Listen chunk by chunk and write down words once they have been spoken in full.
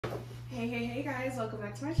Hey guys, welcome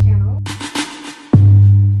back to my channel.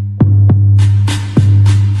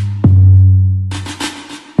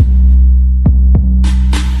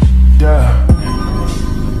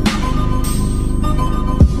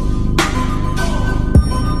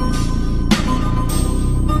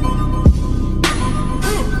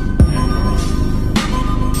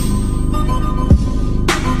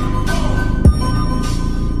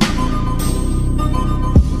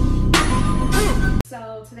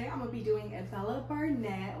 Today I'm gonna be doing a Bella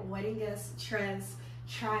Barnett wedding guest dress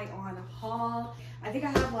try on haul. I think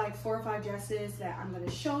I have like 4 or 5 dresses that I'm gonna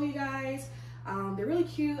show you guys. They're really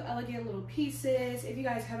cute, elegant little pieces. If you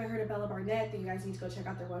guys haven't heard of Bella Barnett, then you guys need to go check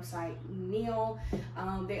out their website, Neil.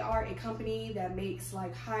 They are a company that makes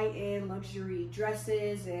like high-end luxury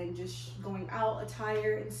dresses and just going out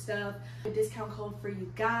attire and stuff. A discount code for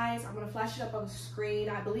you guys. I'm gonna flash it up on the screen.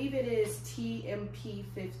 I believe it is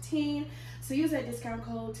TMP15. So use that discount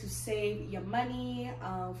code to save your money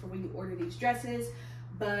for when you order these dresses.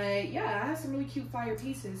 But yeah, I have some really cute fire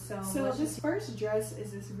pieces. So this first dress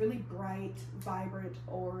is this really bright, vibrant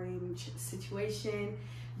orange situation.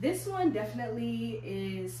 This one definitely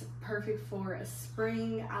is perfect for a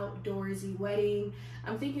spring outdoorsy wedding.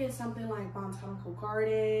 I'm thinking something like botanical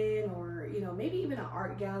garden, or you know, maybe even an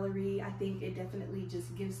art gallery. I think it definitely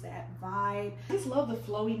just gives that vibe. I just love the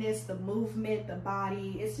flowiness, the movement, the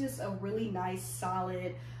body. It's just a really nice,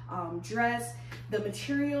 solid dress. The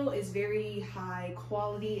material is very high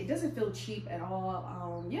quality. It doesn't feel cheap at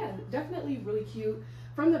all. Yeah, definitely really cute.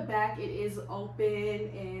 From the back, it is open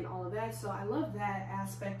and all of that, so I love that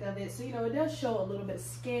aspect of it. So, you know, it does show a little bit of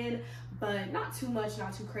skin, but not too much,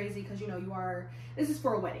 not too crazy, because, you know, this is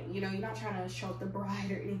for a wedding, you know, you're not trying to show up the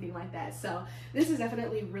bride or anything like that. So this is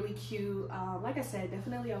definitely really cute. Like I said,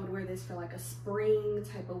 definitely I would wear this for like a spring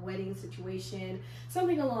type of wedding situation.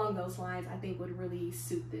 Something along those lines I think would really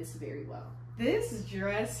suit this very well. This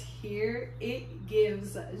dress here, it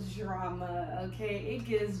gives drama, okay? It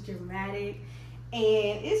gives dramatic.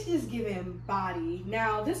 And it's just giving body.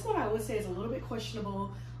 Now, this one I would say is a little bit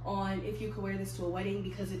questionable on if you could wear this to a wedding,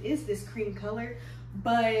 because it is this cream color,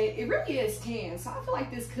 but it really is tan, so I feel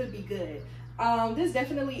like this could be good. This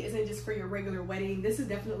definitely isn't just for your regular wedding. This is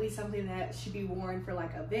definitely something that should be worn for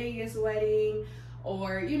like a Vegas wedding,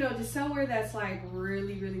 or you know, just somewhere that's like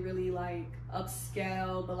really like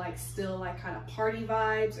upscale, but like still like kind of party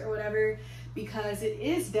vibes or whatever, because it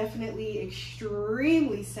is definitely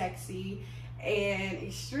extremely sexy and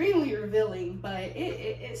extremely revealing, but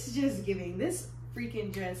it's just giving. This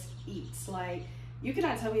freaking dress eats. Like, you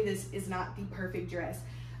cannot tell me this is not the perfect dress.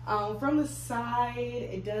 From the side,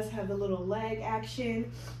 it does have the little leg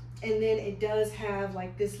action, and then it does have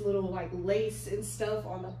like this little like lace and stuff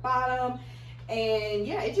on the bottom. And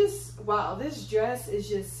yeah, it just, wow, this dress is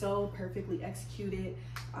just so perfectly executed.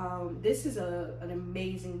 This is an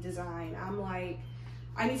amazing design. I'm like,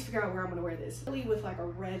 I need to figure out where I'm gonna wear this. Really, with like a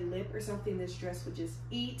red lip or something, this dress would just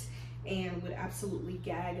eat and would absolutely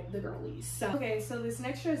gag the girlies. So, okay, so this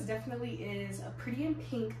next dress definitely is a pretty in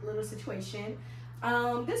pink little situation.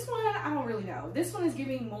 This one, I don't really know. This one is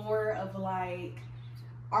giving more of like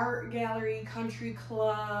art gallery, country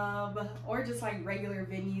club, or just like regular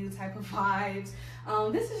venue type of vibes.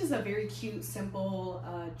 This is just a very cute, simple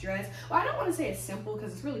dress. Well, I don't want to say it's simple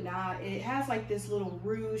because it's really not. It has like this little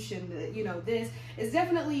ruche, and the, you know, this is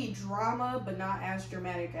definitely drama, but not as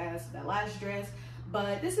dramatic as that last dress.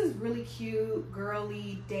 But this is really cute,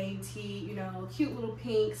 girly, dainty, you know, cute little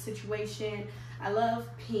pink situation. I love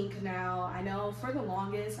pink now. I know for the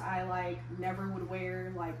longest I like never would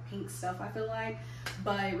wear like pink stuff, I feel like,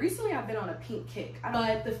 but recently I've been on a pink kick.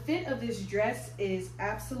 But the fit of this dress is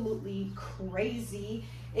absolutely crazy.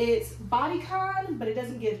 It's bodycon, but it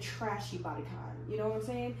doesn't give trashy bodycon, you know what I'm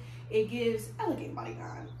saying? It gives elegant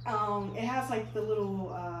bodycon. It has like the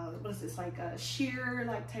little what is this, like a sheer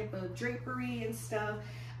like type of drapery and stuff.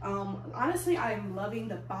 Honestly, I'm loving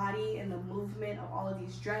the body and the movement of all of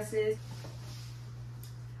these dresses.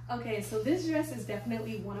 Okay, so this dress is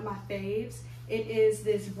definitely one of my faves. It is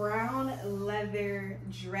this brown leather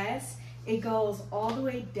dress. It goes all the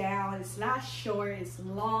way down. It's not short, it's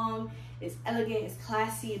long, it's elegant, it's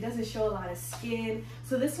classy. It doesn't show a lot of skin.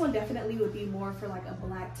 So this one definitely would be more for like a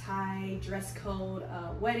black tie, dress code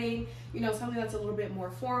wedding. You know, something that's a little bit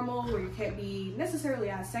more formal, where you can't be necessarily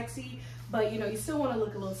as sexy, but you know, you still want to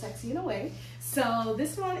look a little sexy in a way. So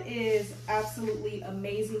this one is absolutely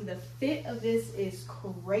amazing. The fit of this is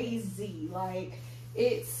crazy. Like,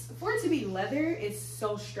 it's, for it to be leather, it's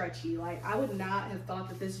so stretchy. Like, I would not have thought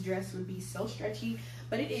that this dress would be so stretchy,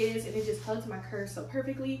 but it is, and it just hugs my curves so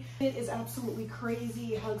perfectly. It is absolutely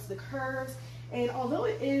crazy. It hugs the curves, And although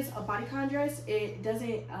it is a bodycon dress, it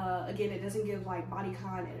doesn't, again, it doesn't give like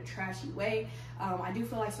bodycon in a trashy way. I do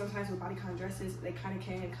feel like sometimes with bodycon dresses, they kind of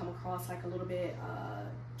can come across like a little bit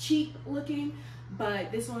cheap looking,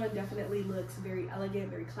 but this one definitely looks very elegant,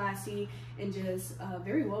 very classy, and just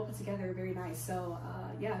very well put together, very nice. So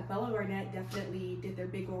yeah, Bella Barnett definitely did their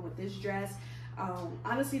big one with this dress.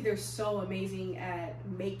 Honestly, they're so amazing at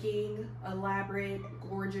making elaborate,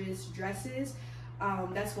 gorgeous dresses.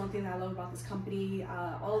 That's one thing that I love about this company.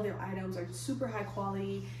 All of their items are just super high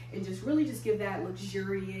quality and just really just give that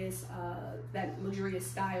luxurious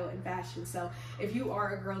style and fashion. So if you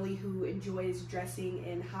are a girly who enjoys dressing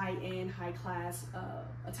in high-end, high-class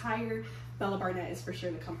attire, Bella Barnett is for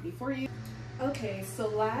sure the company for you. Okay, so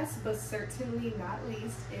last but certainly not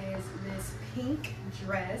least is this pink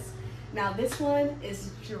dress. Now this one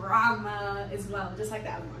is drama as well, just like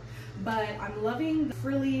the other one. But I'm loving the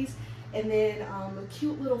frillies. And then a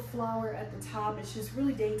cute little flower at the top. It's just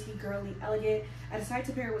really dainty, girly, elegant. I decided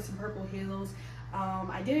to pair it with some purple heels.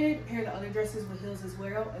 I did pair the other dresses with heels as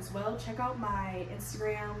well. Check out my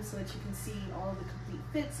Instagram so that you can see all of the complete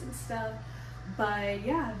fits and stuff. But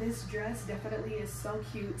yeah, this dress definitely is so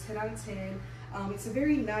cute, 10 out of 10. It's a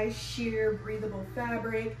very nice, sheer, breathable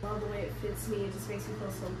fabric. Love the way it fits me. It just makes me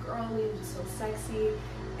feel so girly and just so sexy.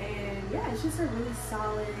 And yeah, it's just a really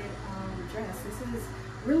solid dress. This is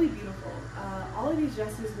really beautiful. All of these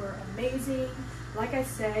dresses were amazing. Like I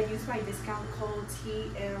said, use my discount code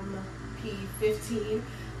TMP15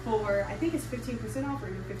 for, I think it's 15% off or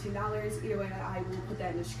even $15. Either way, I will put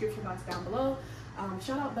that in the description box down below.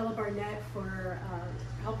 Shout out Bella Barnett for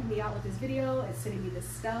helping me out with this video and sending me this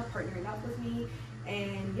stuff, partnering up with me.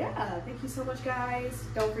 And yeah, thank you so much, guys.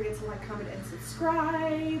 Don't forget to like, comment, and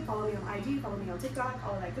subscribe. Follow me on IG, follow me on TikTok,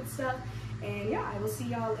 all of that good stuff. And yeah, I will see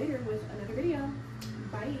y'all later with another video.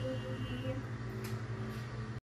 Bye.